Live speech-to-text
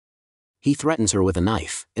He threatens her with a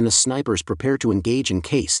knife, and the snipers prepare to engage in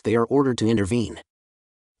case they are ordered to intervene.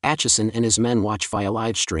 Atchison and his men watch via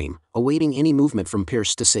live stream, awaiting any movement from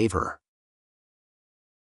Pierce to save her.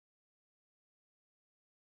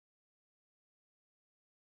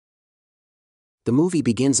 The movie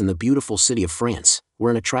begins in the beautiful city of France, where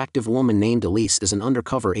an attractive woman named Elise is an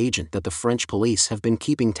undercover agent that the French police have been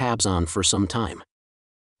keeping tabs on for some time.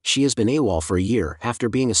 She has been AWOL for a year after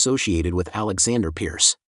being associated with Alexander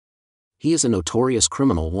Pierce. He is a notorious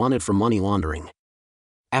criminal wanted for money laundering.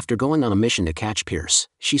 After going on a mission to catch Pierce,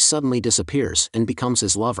 she suddenly disappears and becomes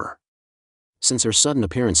his lover. Since her sudden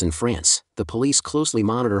appearance in France, the police closely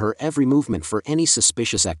monitor her every movement for any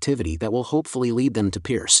suspicious activity that will hopefully lead them to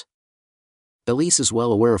Pierce. Elise is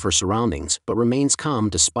well aware of her surroundings but remains calm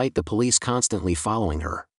despite the police constantly following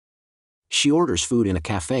her. She orders food in a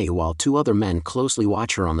cafe while two other men closely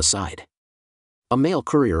watch her on the side. A male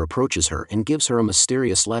courier approaches her and gives her a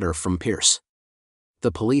mysterious letter from Pierce.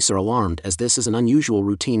 The police are alarmed as this is an unusual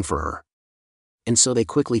routine for her. And so they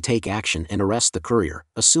quickly take action and arrest the courier,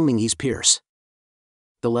 assuming he's Pierce.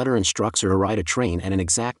 The letter instructs her to ride a train at an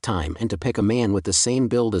exact time and to pick a man with the same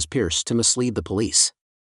build as Pierce to mislead the police.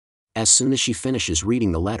 As soon as she finishes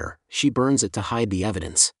reading the letter, she burns it to hide the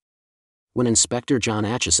evidence. When Inspector John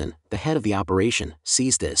Atchison, the head of the operation,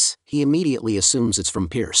 sees this, he immediately assumes it's from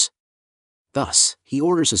Pierce. Thus, he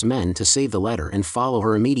orders his men to save the letter and follow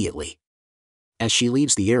her immediately. As she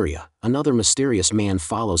leaves the area, another mysterious man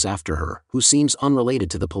follows after her, who seems unrelated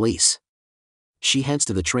to the police. She heads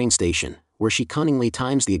to the train station, where she cunningly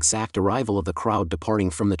times the exact arrival of the crowd departing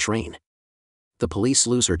from the train. The police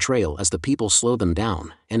lose her trail as the people slow them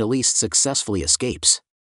down, and Elise successfully escapes.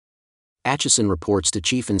 Atchison reports to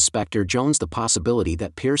Chief Inspector Jones the possibility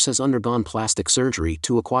that Pierce has undergone plastic surgery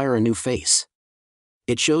to acquire a new face.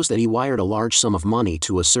 It shows that he wired a large sum of money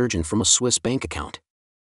to a surgeon from a Swiss bank account.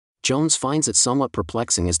 Jones finds it somewhat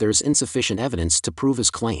perplexing as there is insufficient evidence to prove his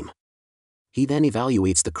claim. He then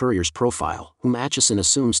evaluates the courier's profile, whom Atchison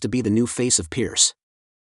assumes to be the new face of Pierce.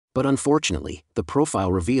 But unfortunately, the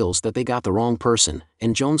profile reveals that they got the wrong person,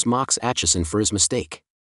 and Jones mocks Atchison for his mistake.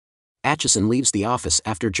 Atchison leaves the office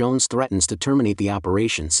after Jones threatens to terminate the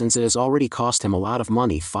operation since it has already cost him a lot of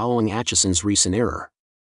money following Atchison's recent error.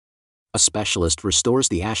 A specialist restores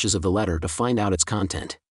the ashes of the letter to find out its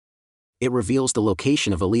content. It reveals the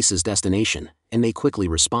location of Elise's destination, and they quickly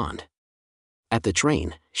respond. At the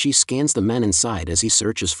train, she scans the men inside as he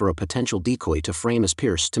searches for a potential decoy to frame as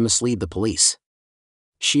Pierce to mislead the police.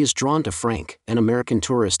 She is drawn to Frank, an American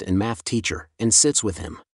tourist and math teacher, and sits with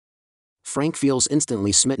him. Frank feels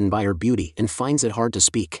instantly smitten by her beauty and finds it hard to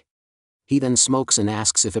speak. He then smokes and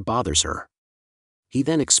asks if it bothers her. He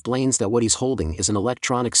then explains that what he's holding is an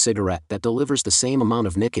electronic cigarette that delivers the same amount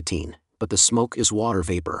of nicotine, but the smoke is water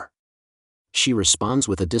vapor. She responds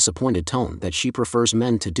with a disappointed tone that she prefers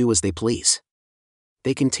men to do as they please.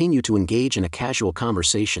 They continue to engage in a casual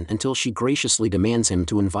conversation until she graciously demands him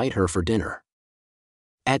to invite her for dinner.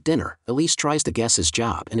 At dinner, Elise tries to guess his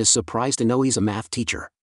job and is surprised to know he's a math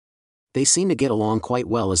teacher. They seem to get along quite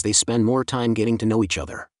well as they spend more time getting to know each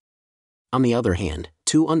other. On the other hand,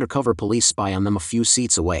 two undercover police spy on them a few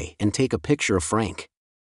seats away and take a picture of Frank.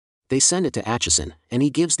 They send it to Atchison, and he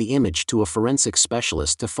gives the image to a forensic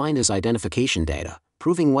specialist to find his identification data,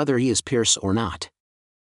 proving whether he is Pierce or not.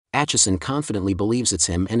 Atchison confidently believes it's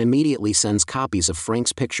him and immediately sends copies of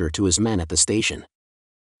Frank's picture to his men at the station.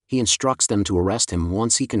 He instructs them to arrest him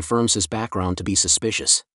once he confirms his background to be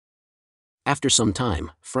suspicious. After some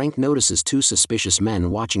time, Frank notices two suspicious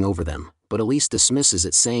men watching over them, but Elise dismisses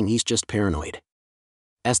it saying he's just paranoid.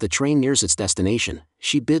 As the train nears its destination,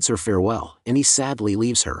 she bids her farewell and he sadly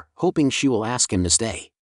leaves her, hoping she will ask him to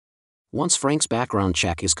stay. Once Frank's background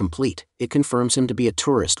check is complete, it confirms him to be a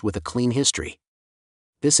tourist with a clean history.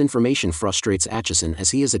 This information frustrates Atchison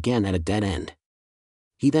as he is again at a dead end.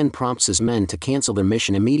 He then prompts his men to cancel their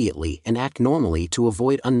mission immediately and act normally to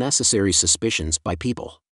avoid unnecessary suspicions by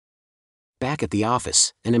people. Back at the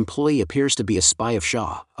office, an employee appears to be a spy of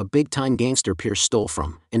Shaw, a big-time gangster Pierce stole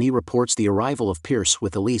from, and he reports the arrival of Pierce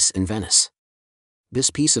with Elise in Venice. This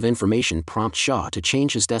piece of information prompts Shaw to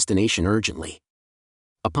change his destination urgently.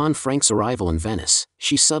 Upon Frank's arrival in Venice,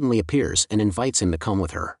 she suddenly appears and invites him to come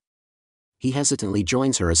with her. He hesitantly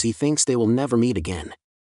joins her as he thinks they will never meet again.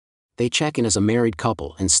 They check in as a married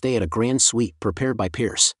couple and stay at a grand suite prepared by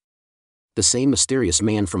Pierce. The same mysterious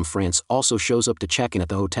man from France also shows up to check in at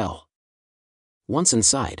the hotel. Once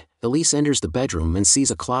inside, Elise enters the bedroom and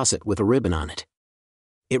sees a closet with a ribbon on it.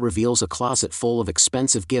 It reveals a closet full of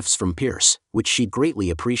expensive gifts from Pierce, which she greatly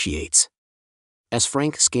appreciates. As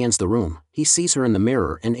Frank scans the room, he sees her in the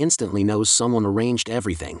mirror and instantly knows someone arranged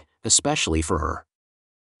everything, especially for her.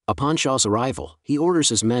 Upon Shaw's arrival, he orders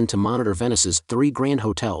his men to monitor Venice's 3 grand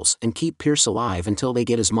hotels and keep Pierce alive until they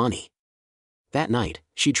get his money. That night,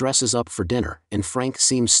 she dresses up for dinner, and Frank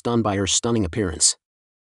seems stunned by her stunning appearance.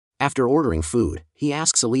 After ordering food, he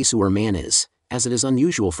asks Elise who her man is, as it is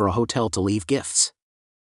unusual for a hotel to leave gifts.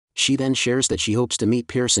 She then shares that she hopes to meet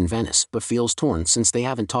Pierce in Venice but feels torn since they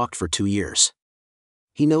haven't talked for 2 years.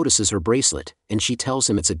 He notices her bracelet, and she tells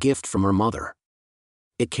him it's a gift from her mother.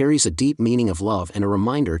 It carries a deep meaning of love and a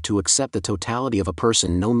reminder to accept the totality of a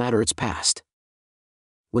person no matter its past.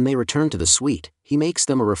 When they return to the suite, he makes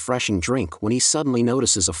them a refreshing drink when he suddenly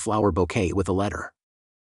notices a flower bouquet with a letter.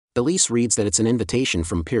 Elise reads that it's an invitation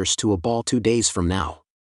from Pierce to a ball 2 days from now.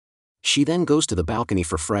 She then goes to the balcony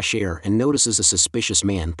for fresh air and notices a suspicious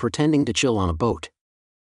man pretending to chill on a boat.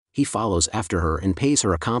 He follows after her and pays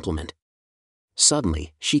her a compliment.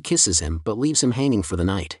 Suddenly, she kisses him but leaves him hanging for the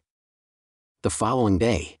night. The following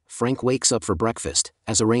day, Frank wakes up for breakfast,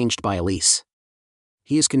 as arranged by Elise.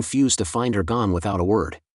 He is confused to find her gone without a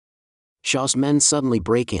word. Shaw's men suddenly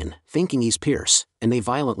break in, thinking he's Pierce, and they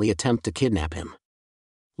violently attempt to kidnap him.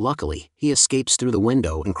 Luckily, he escapes through the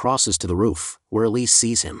window and crosses to the roof, where Elise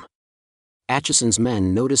sees him. Atchison's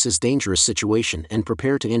men notice his dangerous situation and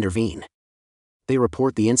prepare to intervene. They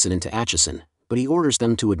report the incident to Atchison, but he orders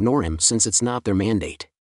them to ignore him since it's not their mandate.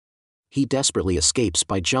 He desperately escapes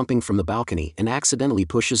by jumping from the balcony and accidentally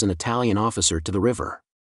pushes an Italian officer to the river.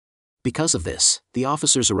 Because of this, the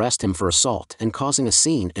officers arrest him for assault and causing a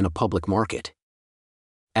scene in a public market.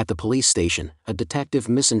 At the police station, a detective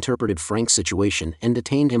misinterpreted Frank's situation and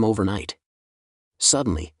detained him overnight.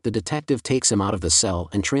 Suddenly, the detective takes him out of the cell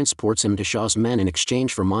and transports him to Shaw's men in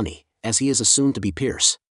exchange for money, as he is assumed to be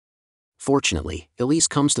Pierce. Fortunately, Elise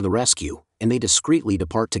comes to the rescue, and they discreetly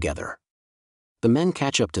depart together. The men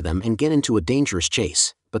catch up to them and get into a dangerous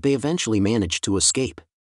chase, but they eventually manage to escape.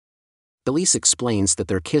 Elise explains that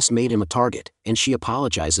their kiss made him a target, and she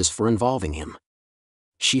apologizes for involving him.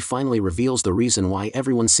 She finally reveals the reason why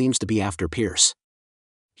everyone seems to be after Pierce.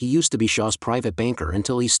 He used to be Shaw's private banker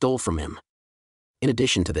until he stole from him. In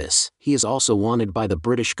addition to this, he is also wanted by the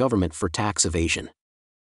British government for tax evasion.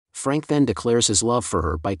 Frank then declares his love for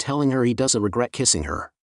her by telling her he doesn't regret kissing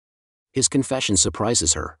her. His confession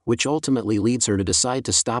surprises her, which ultimately leads her to decide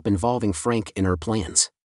to stop involving Frank in her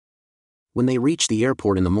plans. When they reach the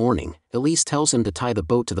airport in the morning, Elise tells him to tie the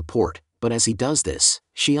boat to the port, but as he does this,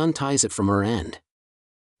 she unties it from her end.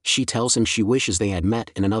 She tells him she wishes they had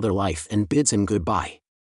met in another life and bids him goodbye.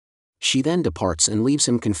 She then departs and leaves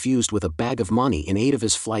him confused with a bag of money in aid of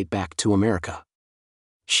his flight back to America.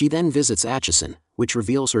 She then visits Atchison, which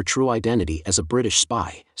reveals her true identity as a British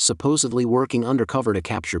spy, supposedly working undercover to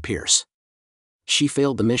capture Pierce. She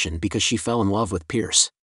failed the mission because she fell in love with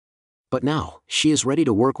Pierce. But now, she is ready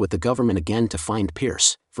to work with the government again to find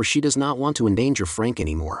Pierce, for she does not want to endanger Frank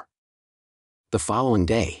anymore. The following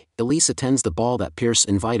day, Elise attends the ball that Pierce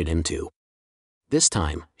invited him to. This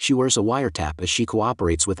time, she wears a wiretap as she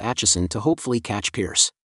cooperates with Atchison to hopefully catch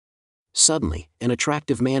Pierce. Suddenly, an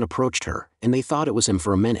attractive man approached her, and they thought it was him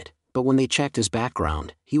for a minute, but when they checked his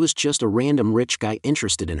background, he was just a random rich guy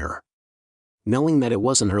interested in her. Knowing that it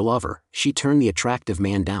wasn't her lover, she turned the attractive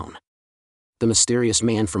man down. The mysterious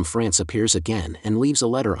man from France appears again and leaves a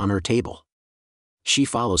letter on her table. She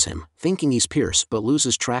follows him, thinking he's Pierce, but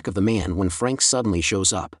loses track of the man when Frank suddenly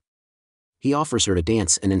shows up. He offers her to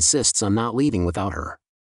dance and insists on not leaving without her.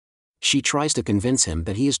 She tries to convince him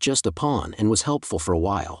that he is just a pawn and was helpful for a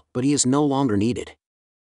while, but he is no longer needed.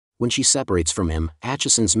 When she separates from him,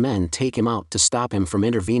 Atchison's men take him out to stop him from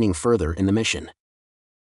intervening further in the mission.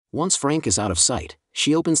 Once Frank is out of sight,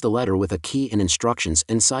 she opens the letter with a key and instructions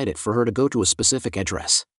inside it for her to go to a specific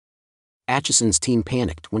address. Atchison's team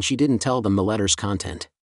panicked when she didn't tell them the letter's content.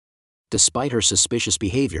 Despite her suspicious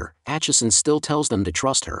behavior, Atchison still tells them to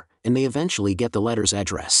trust her, and they eventually get the letter's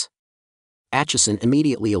address. Atchison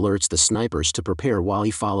immediately alerts the snipers to prepare while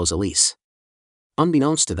he follows Elise.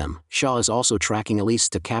 Unbeknownst to them, Shaw is also tracking Elise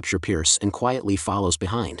to capture Pierce and quietly follows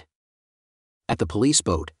behind. At the police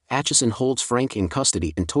boat, Atchison holds Frank in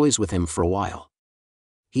custody and toys with him for a while.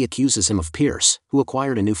 He accuses him of Pierce, who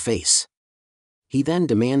acquired a new face. He then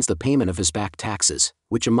demands the payment of his back taxes,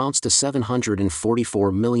 which amounts to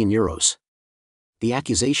 744 million euros. The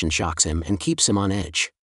accusation shocks him and keeps him on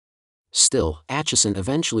edge. Still, Atchison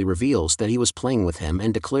eventually reveals that he was playing with him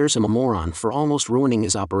and declares him a moron for almost ruining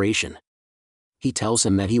his operation. He tells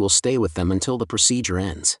him that he will stay with them until the procedure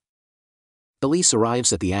ends. Elise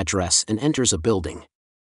arrives at the address and enters a building.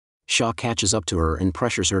 Shaw catches up to her and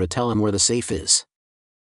pressures her to tell him where the safe is.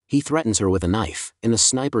 He threatens her with a knife, and the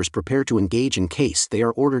snipers prepare to engage in case they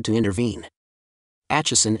are ordered to intervene.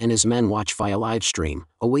 Atchison and his men watch via live stream,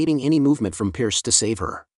 awaiting any movement from Pierce to save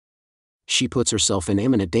her. She puts herself in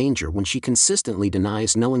imminent danger when she consistently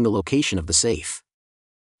denies knowing the location of the safe.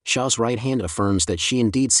 Shaw's right hand affirms that she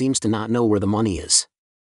indeed seems to not know where the money is.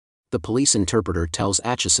 The police interpreter tells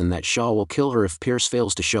Atchison that Shaw will kill her if Pierce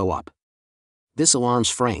fails to show up. This alarms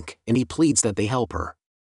Frank, and he pleads that they help her.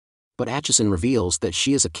 But Atchison reveals that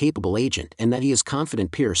she is a capable agent and that he is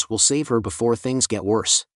confident Pierce will save her before things get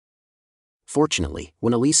worse. Fortunately,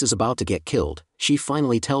 when Elise is about to get killed, she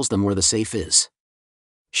finally tells them where the safe is.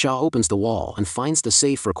 Shaw opens the wall and finds the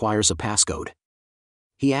safe requires a passcode.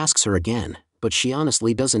 He asks her again, but she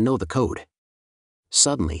honestly doesn't know the code.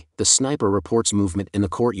 Suddenly, the sniper reports movement in the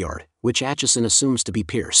courtyard, which Atchison assumes to be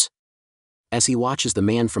Pierce. As he watches the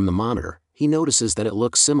man from the monitor, he notices that it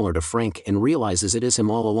looks similar to Frank and realizes it is him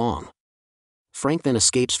all along. Frank then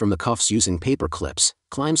escapes from the cuffs using paper clips,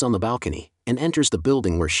 climbs on the balcony, and enters the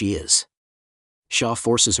building where she is. Shaw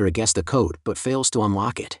forces her to guess the code but fails to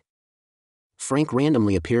unlock it. Frank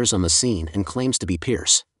randomly appears on the scene and claims to be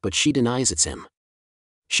Pierce, but she denies it's him.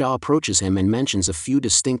 Shaw approaches him and mentions a few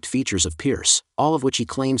distinct features of Pierce, all of which he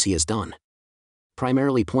claims he has done.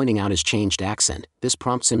 Primarily pointing out his changed accent, this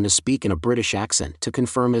prompts him to speak in a British accent to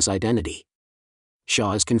confirm his identity.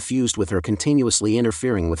 Shaw is confused with her continuously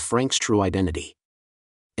interfering with Frank's true identity.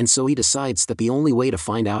 And so he decides that the only way to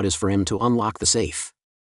find out is for him to unlock the safe.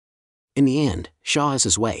 In the end, Shaw has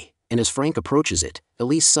his way, and as Frank approaches it,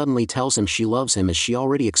 Elise suddenly tells him she loves him as she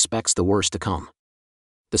already expects the worst to come.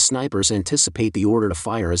 The snipers anticipate the order to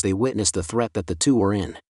fire as they witness the threat that the two are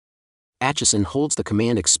in. Atchison holds the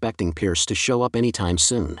command expecting Pierce to show up anytime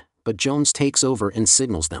soon, but Jones takes over and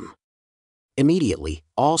signals them. Immediately,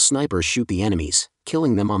 all snipers shoot the enemies,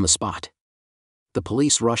 killing them on the spot. The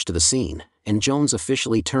police rush to the scene, and Jones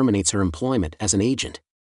officially terminates her employment as an agent.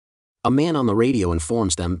 A man on the radio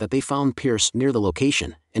informs them that they found Pierce near the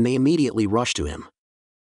location, and they immediately rush to him.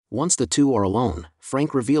 Once the two are alone,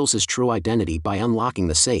 Frank reveals his true identity by unlocking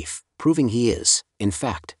the safe, proving he is, in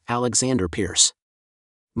fact, Alexander Pierce.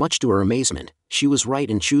 Much to her amazement, she was right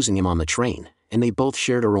in choosing him on the train, and they both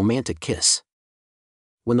shared a romantic kiss.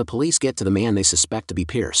 When the police get to the man they suspect to be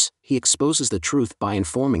Pierce, he exposes the truth by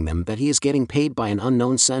informing them that he is getting paid by an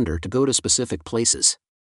unknown sender to go to specific places.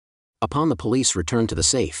 Upon the police return to the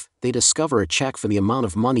safe, they discover a check for the amount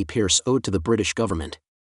of money Pierce owed to the British government.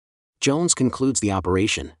 Jones concludes the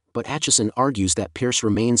operation, but Atchison argues that Pierce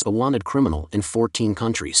remains a wanted criminal in 14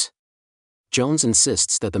 countries. Jones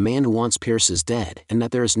insists that the man who wants Pierce is dead and that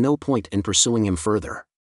there is no point in pursuing him further.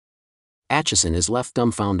 Atchison is left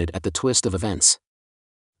dumbfounded at the twist of events.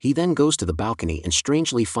 He then goes to the balcony and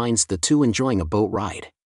strangely finds the two enjoying a boat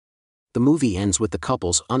ride. The movie ends with the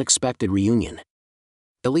couple's unexpected reunion.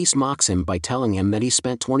 Elise mocks him by telling him that he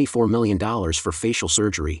spent $24 million for facial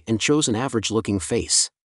surgery and chose an average-looking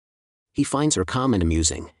face. He finds her comment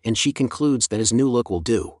amusing, and she concludes that his new look will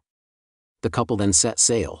do. The couple then set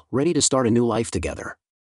sail, ready to start a new life together.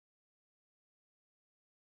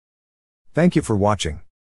 Thank you for watching.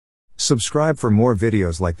 Subscribe for more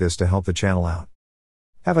videos like this to help the channel out.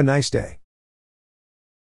 Have a nice day.